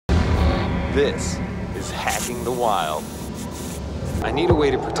This is hacking the wild. I need a way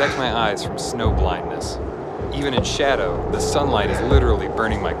to protect my eyes from snow blindness. Even in shadow, the sunlight is literally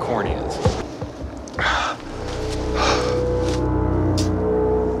burning my corneas.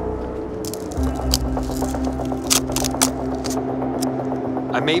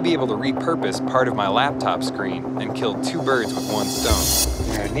 I may be able to repurpose part of my laptop screen and kill two birds with one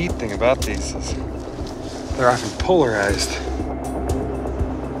stone. The neat thing about these is they're often polarized.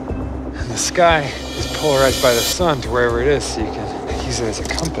 And the sky is polarized by the sun to wherever it is, so you can use it as a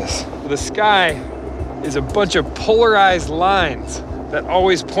compass. The sky is a bunch of polarized lines that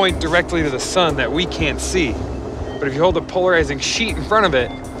always point directly to the sun that we can't see. But if you hold a polarizing sheet in front of it,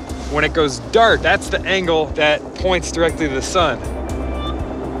 when it goes dark, that's the angle that points directly to the sun.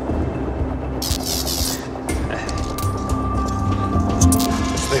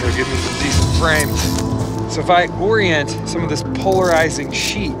 This thing will give me some decent frames. So if I orient some of this polarizing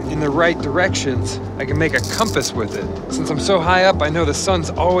sheet in the right directions, I can make a compass with it. Since I'm so high up, I know the sun's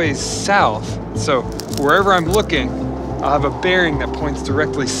always south. So wherever I'm looking, I'll have a bearing that points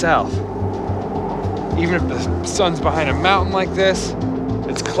directly south. Even if the sun's behind a mountain like this,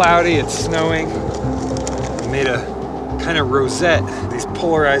 it's cloudy, it's snowing. I made a kind of rosette, these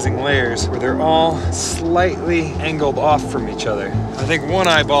polarizing layers where they're all slightly angled off from each other. I think one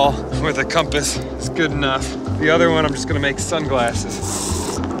eyeball with a compass is good enough. The other one, I'm just gonna make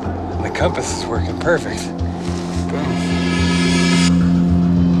sunglasses. The compass is working perfect. Boom.